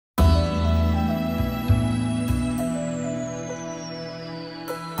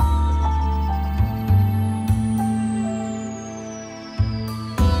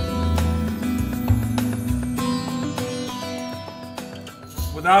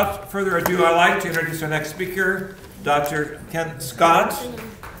Without further ado, I'd like to introduce our next speaker, Dr. Kenneth Scott.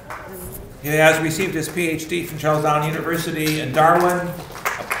 He has received his PhD from Charlestown University in Darwin.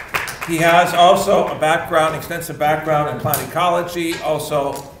 He has also a background, extensive background in plant ecology,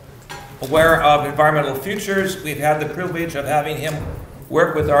 also aware of environmental futures. We've had the privilege of having him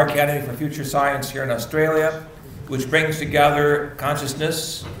work with our Academy for Future Science here in Australia, which brings together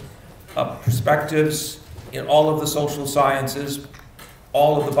consciousness, perspectives in all of the social sciences,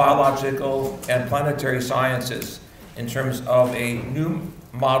 all of the biological and planetary sciences in terms of a new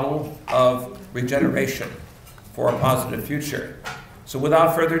model of regeneration for a positive future. So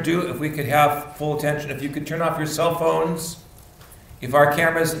without further ado, if we could have full attention, if you could turn off your cell phones, if our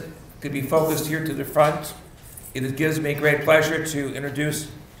cameras could be focused here to the front, it gives me great pleasure to introduce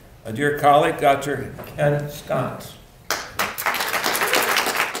a dear colleague, Dr. Ken Scott.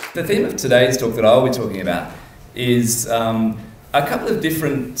 The theme of today's talk that I'll be talking about is a couple of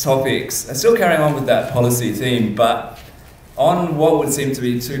different topics, still carrying on with that policy theme, but on what would seem to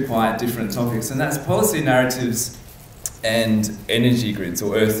be two quite different topics, and that's policy narratives and energy grids,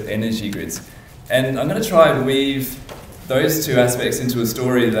 or Earth energy grids. And I'm going to try and weave those two aspects into a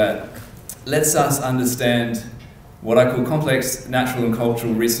story that lets us understand what I call complex natural and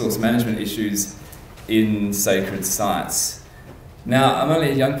cultural resource management issues in sacred sites. Now, I'm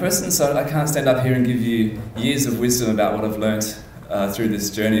only a young person, so I can't stand up here and give you years of wisdom about what I've learnt through this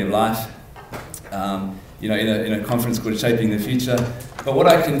journey of life, you know, in a conference called Shaping the Future. But what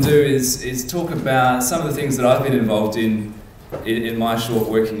I can do is talk about some of the things that I've been involved in my short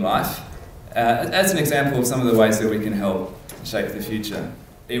working life, as an example of some of the ways that we can help shape the future.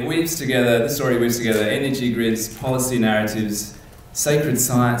 The story weaves together energy grids, policy narratives, sacred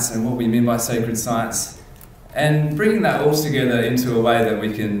science, and what we mean by sacred science, and bringing that all together into a way that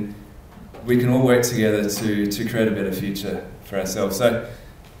we can all work together to create a better future for ourselves. So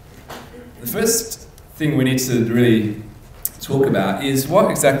the first thing we need to really talk about is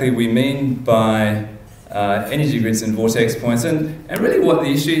what exactly we mean by energy grids and vortex points, and really what the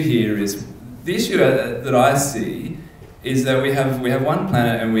issue here is. The issue that I see is that we have one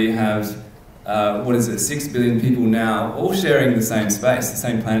planet, and we have 6 billion people now, all sharing the same space, the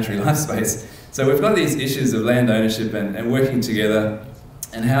same planetary life space. So we've got these issues of land ownership and working together,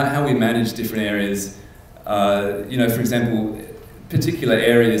 and how we manage different areas. You know, for example, particular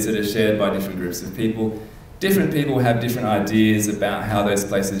areas that are shared by different groups of people. Different people have different ideas about how those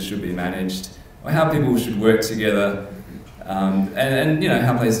places should be managed, or how people should work together, and you know,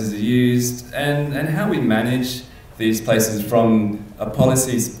 how places are used, and how we manage these places from a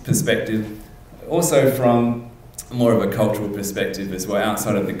policy perspective, also from more of a cultural perspective as well,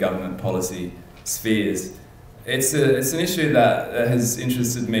 outside of the government policy spheres. It's an issue that has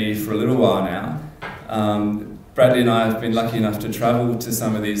interested me for a little while now. Bradley and I have been lucky enough to travel to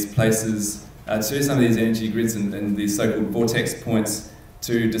some of these places, to some of these energy grids and these so-called vortex points,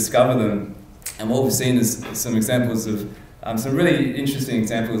 to discover them. And what we've seen is some examples of, some really interesting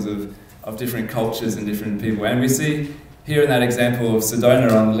examples of different cultures and different people. And we see here in that example of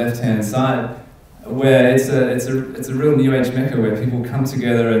Sedona on the left-hand side, where it's a real New Age mecca where people come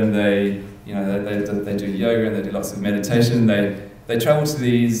together and they do yoga and they do lots of meditation. They travel to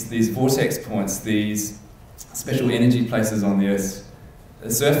these vortex points, these special energy places on the Earth's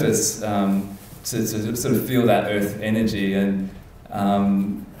surface, to sort of feel that Earth energy. And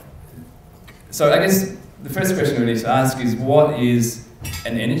so I guess the first question we need to ask is, what is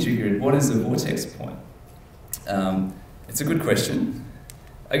an energy grid? What is a vortex point? It's a good question.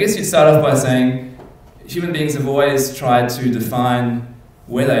 I guess you'd start off by saying human beings have always tried to define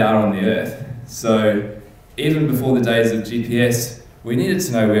where they are on the Earth. So even before the days of GPS, we needed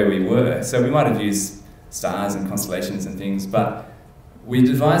to know where we were. So we might have used stars and constellations and things, but we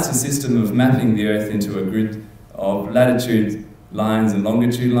devised a system of mapping the Earth into a grid of latitude lines and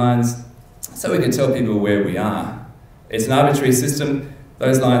longitude lines, so we could tell people where we are. It's an arbitrary system.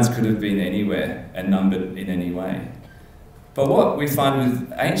 Those lines could have been anywhere and numbered in any way. But what we find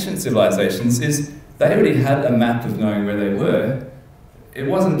with ancient civilizations is they already had a map of knowing where they were. It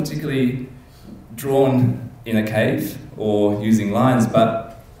wasn't particularly drawn in a cave or using lines,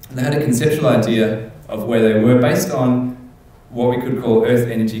 but they had a conceptual idea of where they were based on what we could call Earth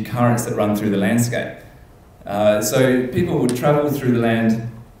energy currents that run through the landscape. So people would travel through the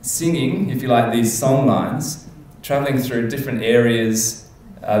land singing, if you like, these song lines, travelling through different areas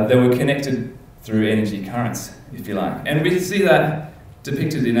that were connected through energy currents, if you like. And we see that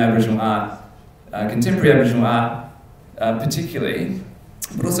depicted in Aboriginal art, contemporary Aboriginal art particularly,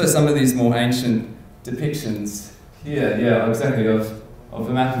 but also some of these more ancient depictions here, yeah, exactly, of a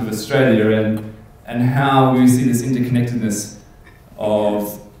map of Australia, and how we see this interconnectedness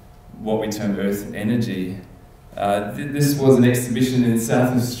of what we term Earth energy. This was an exhibition in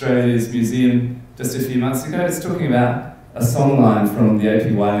South Australia's museum just a few months ago. It's talking about a songline from the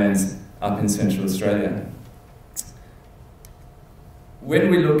APY lands up in Central Australia.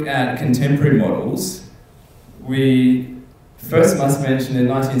 When we look at contemporary models, we first must mention in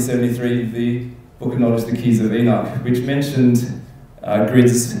 1973 the Book of Knowledge, The Keys of Enoch, which mentioned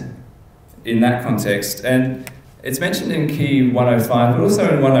grids in that context. And it's mentioned in key 105, but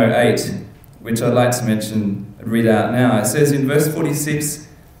also in 108, which I'd like to mention and read out now. It says in verse 46,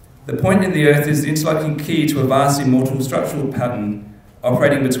 "The point in the earth is the interlocking key to a vast immortal structural pattern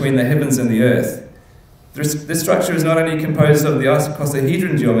operating between the heavens and the earth. This structure is not only composed of the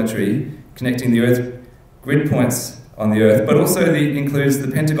icosahedron geometry connecting the earth grid points on the earth, but also includes the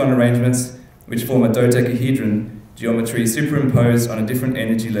pentagon arrangements which form a dodecahedron geometry superimposed on a different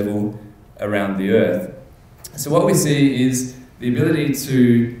energy level around the earth." So what we see is the ability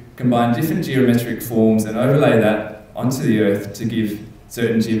to combine different geometric forms and overlay that onto the earth to give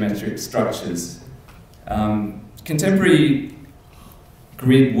certain geometric structures. Contemporary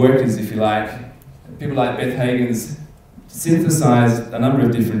grid workers, if you like, people like Beth Hagen's synthesized a number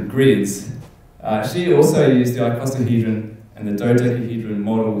of different grids. She also used the icosahedron and the dodecahedron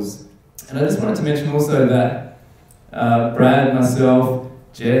models. And I just wanted to mention also that Brad, myself,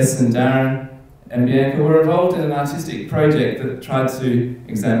 Jess and Darren and Bianca were involved in an artistic project that tried to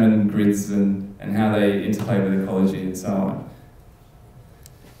examine grids and how they interplay with ecology and so on.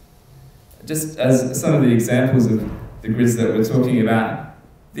 Just as some of the examples of the grids that we're talking about,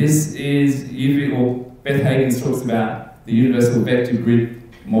 this is, Beth Hagen talks about the universal vector grid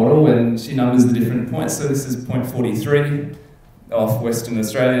model, and she numbers the different points. So this is point 43 off Western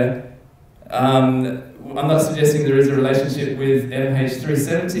Australia. I'm not suggesting there is a relationship with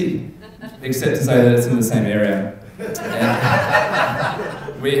MH370, except to say that it's in the same area.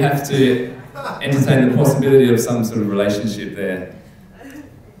 And we have to entertain the possibility of some sort of relationship there.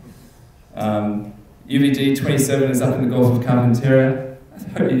 UVG 27 is up in the Gulf of Carpentaria.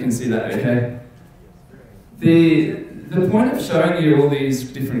 I hope you can see that okay. The point of showing you all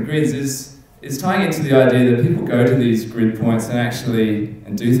these different grids is tying into the idea that people go to these grid points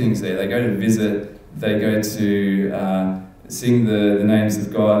and do things there. They go to visit, they go to sing the names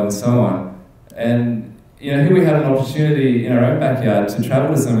of God and so on. And here we have an opportunity in our own backyard to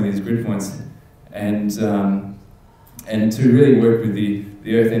travel to some of these grid points and to really work with the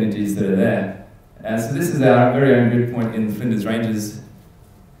earth energies that are there. So this is our very own grid point in the Flinders Ranges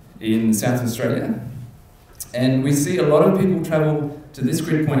in South Australia. And we see a lot of people travel to this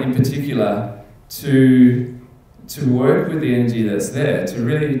grid point in particular to work with the energy that's there, to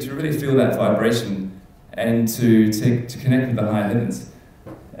really feel that vibration and to connect with the higher heavens.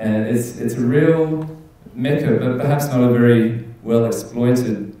 And it's a real mecca, but perhaps not a very well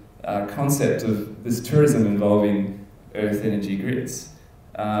exploited concept of this tourism involving earth energy grids.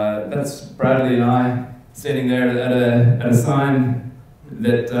 That's Bradley and I standing there at a sign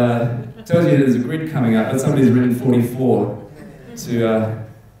that tells you there's a grid coming up, but somebody's written 44 to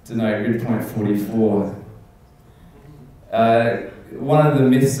know grid point 44. One of the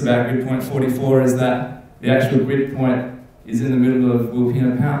myths about grid point 44 is that the actual grid point is in the middle of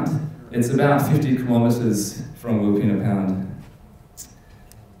Wilpena Pound. It's about 50 kilometres from Wilpena Pound.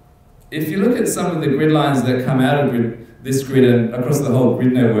 If you look at some of the grid lines that come out of this grid and across the whole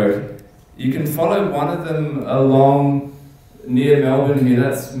grid network, you can follow one of them along near Melbourne here.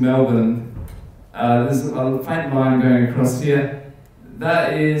 That's Melbourne. There's a faint line going across here.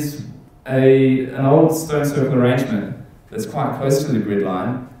 That is an old stone circle arrangement that's quite close to the grid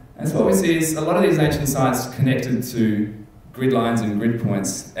line. And so what we see is a lot of these ancient sites connected to grid lines and grid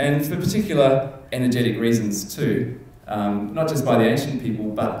points, and for particular energetic reasons too. Not just by the ancient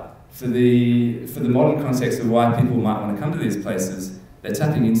people, but for the modern context of why people might want to come to these places. They're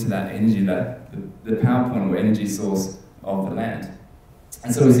tapping into that energy, the power point or energy source of the land.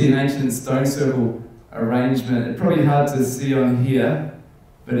 And so we see an ancient stone circle arrangement. It's probably hard to see on here,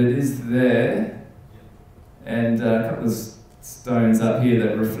 but it is there. And a couple of stones up here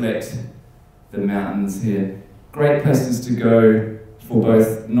that reflect the mountains here. Great places to go for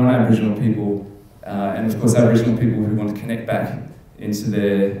both non-Aboriginal people and of course Aboriginal people who want to connect back into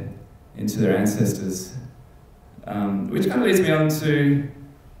their ancestors. Which kind of leads me on to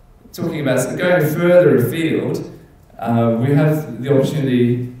talking about, so going further afield, we have the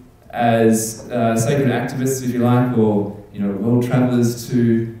opportunity as sacred activists, if you like, or world travellers,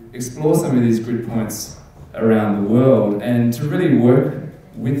 to explore some of these grid points around the world and to really work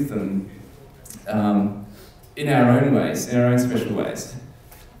with them in our own ways, in our own special ways.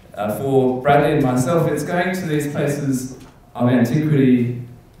 For Bradley and myself, it's going to these places of antiquity,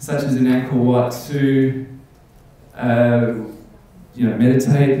 such as in Angkor Wat, to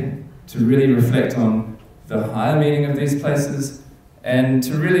meditate, to really reflect on the higher meaning of these places, and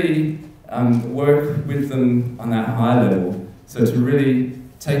to really work with them on that high level. So to really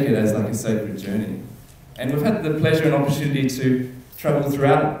take it as like a sacred journey. And we've had the pleasure and opportunity to travel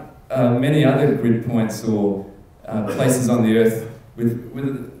throughout many other grid points or places on the earth with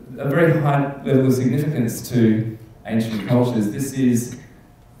a very high level of significance to ancient cultures. This is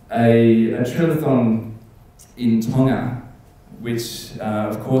a triathlon in Tonga, which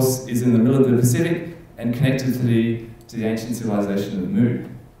of course is in the middle of the Pacific and connected to the ancient civilization of the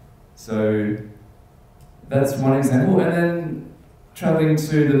moon. So that's one example. And then traveling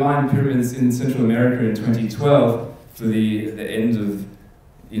to the Mayan pyramids in Central America in 2012 for the end of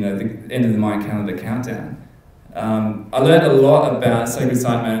the end of the Mayan calendar countdown. I learned a lot about sacred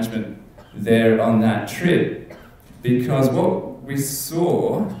site management there on that trip, because what we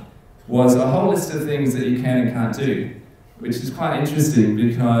saw was a whole list of things that you can and can't do, which is quite interesting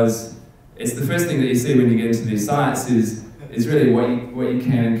because it's the first thing that you see when you get into these sites is really what you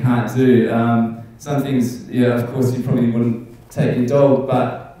can and can't do. Some things, yeah, of course, you probably wouldn't take your dog,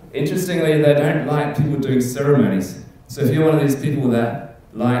 but interestingly, they don't like people doing ceremonies. So if you're one of these people that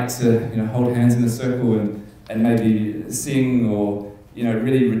like to hold hands in a circle and maybe sing or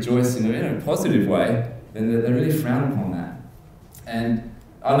really rejoice in a positive way, then they really frown upon that. And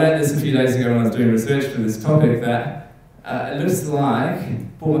I learned this a few days ago when I was doing research for this topic, that it looks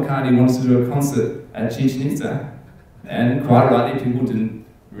like Paul McCartney wants to do a concert at Chichen Itza, and quite rightly people didn't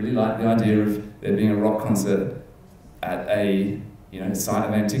really like the idea of there being a rock concert at a site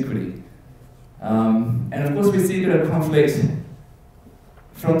of antiquity. And of course we see a bit of conflict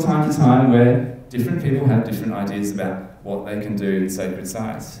from time to time where different people have different ideas about what they can do in sacred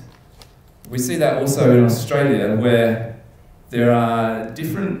sites. We see that also in Australia, where there are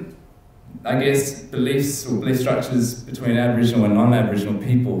different, beliefs or belief structures between Aboriginal and non-Aboriginal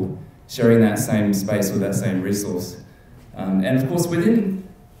people sharing that same space or that same resource. And of course within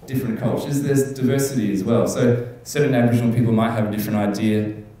different cultures there's diversity as well. So certain Aboriginal people might have a different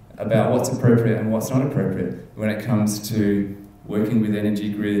idea about what's appropriate and what's not appropriate when it comes to working with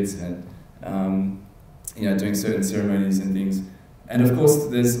energy grids and doing certain ceremonies and things. And of course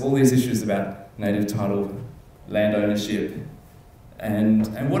there's all these issues about native title, land ownership, and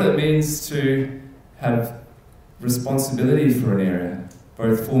what it means to have responsibility for an area,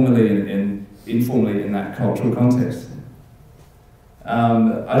 both formally and informally in that cultural context.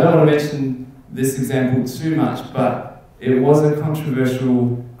 I don't want to mention this example too much, but it was a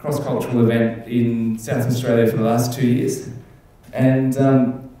controversial cross-cultural event in South Australia for the last 2 years. And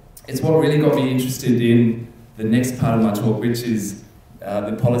it's what really got me interested in the next part of my talk, which is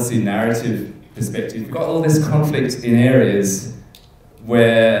the policy narrative perspective. We've got all this conflict in areas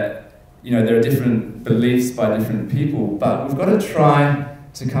where there are different beliefs by different people, but we've got to try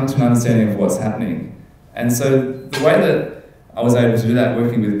to come to an understanding of what's happening. And so the way that I was able to do that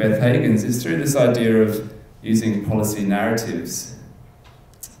working with Beth Hagans is through this idea of using policy narratives.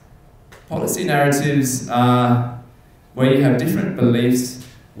 Policy narratives are where you have different beliefs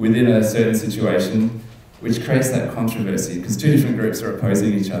within a certain situation, which creates that controversy because two different groups are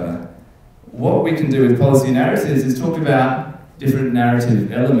opposing each other. What we can do with policy narratives is talk about different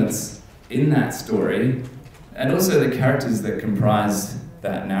narrative elements in that story and also the characters that comprise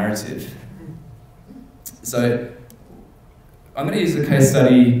that narrative. So I'm going to use the case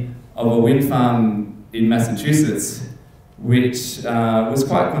study of a wind farm in Massachusetts, which was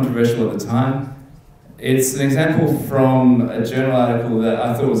quite controversial at the time. It's an example from a journal article that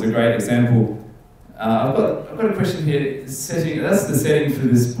I thought was a great example. I've got a question here. That's the setting for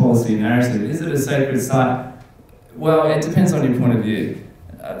this policy narrative. Is it a sacred site? Well, it depends on your point of view.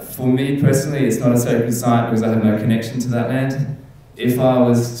 For me personally, it's not a sacred site because I have no connection to that land. If I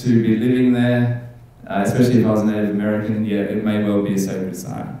was to be living there, especially if I was a Native American, yeah, it may well be a sacred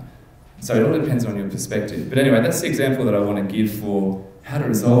site. So it all depends on your perspective. But anyway, that's the example that I want to give for how to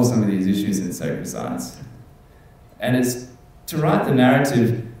resolve some of these issues in sacred sites. And it's to write the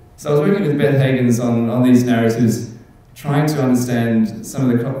narrative. So I was working with Beth Hagans on these narratives, trying to understand some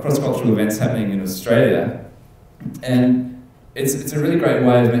of the cross-cultural events happening in Australia. And it's a really great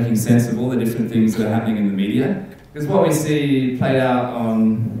way of making sense of all the different things that are happening in the media. Because what we see played out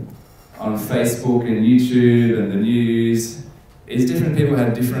on Facebook and YouTube and the news is different people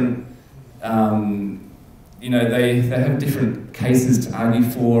have different, they have different cases to argue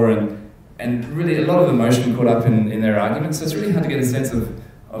for and really a lot of emotion caught up in their arguments. So it's really hard to get a sense of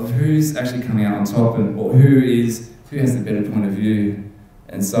who's actually coming out on top or who has the better point of view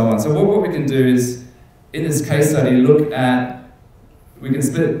and so on. So what we can do is in this case study, we can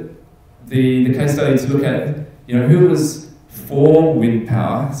split the case study to look at, who was for wind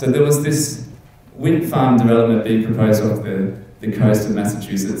power. So there was this wind farm development being proposed off the coast of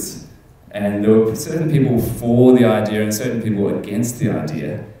Massachusetts, and there were certain people for the idea and certain people against the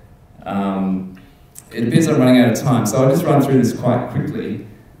idea. It appears I'm running out of time, so I'll just run through this quite quickly.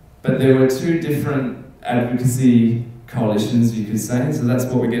 But there were two different advocacy coalitions, you could say, so that's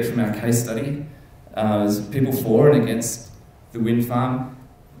what we get from our case study. There's people for and against the wind farm.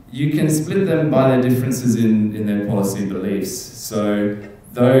 You can split them by their differences in their policy beliefs. So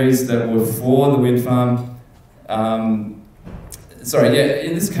those that were for the wind farm, in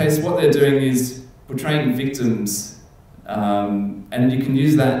this case what they're doing is portraying victims, and you can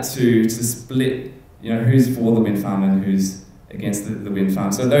use that to split, who's for the wind farm and who's against the wind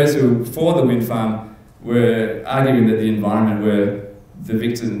farm. So those who were for the wind farm were arguing that the environment were the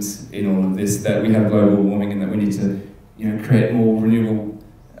victims in all of this, that we have global warming and that we need to create more renewable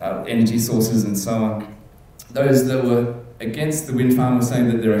energy sources and so on. Those that were against the wind farm were saying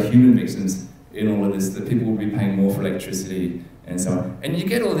that there are human victims in all of this, that people will be paying more for electricity and so on. And you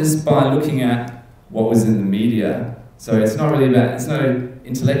get all this by looking at what was in the media. So it's not really about, it's no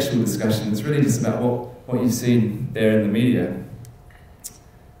intellectual discussion, it's really just about what you've seen there in the media.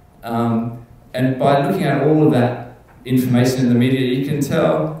 And by looking at all of that information in the media, you can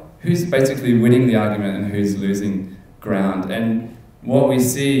tell who's basically winning the argument and who's losing ground. And what we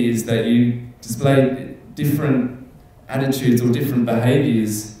see is that you display different attitudes or different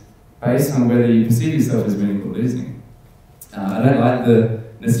behaviours based on whether you perceive yourself as winning or losing. I don't like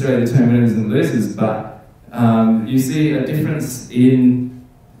necessarily the term winners and losers, but you see a difference in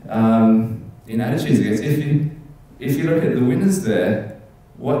attitudes, I guess. If you look at the winners there,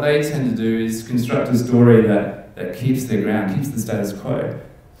 what they tend to do is construct a story that keeps their ground, keeps the status quo.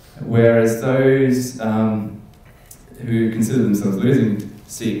 Whereas those who consider themselves losing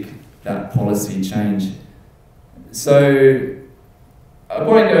seek that policy change. So I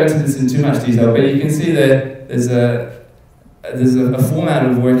won't go into this in too much detail, but you can see there's a format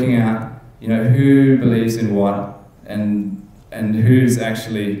of working out, who believes in what and who's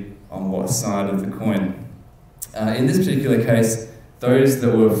actually on what side of the coin. In this particular case, those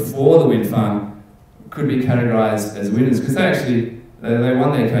that were for the wind farm could be categorised as winners because they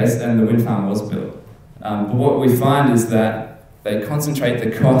won their case and the wind farm was built. But what we find is that they concentrate the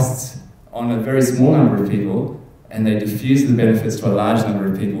costs on a very small number of people and they diffuse the benefits to a large number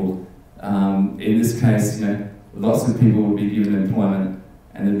of people. In this case, lots of people will be given employment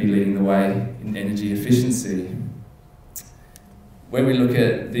and they'll be leading the way in energy efficiency. When we look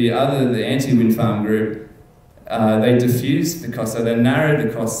at the anti-wind farm group, they diffused the costs, so they narrowed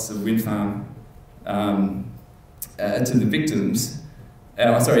the costs of wind farm to the victims.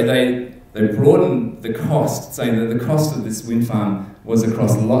 They broadened the cost, saying that the cost of this wind farm was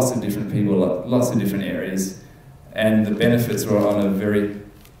across lots of different people, lots of different areas, and the benefits were on a very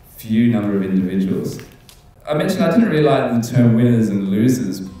few number of individuals. I mentioned I didn't really like the term winners and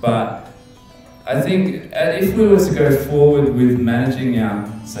losers, but I think if we were to go forward with managing our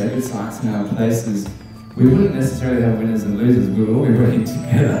sacred sites and our places, we wouldn't necessarily have winners and losers, we would all be working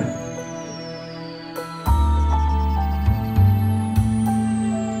together.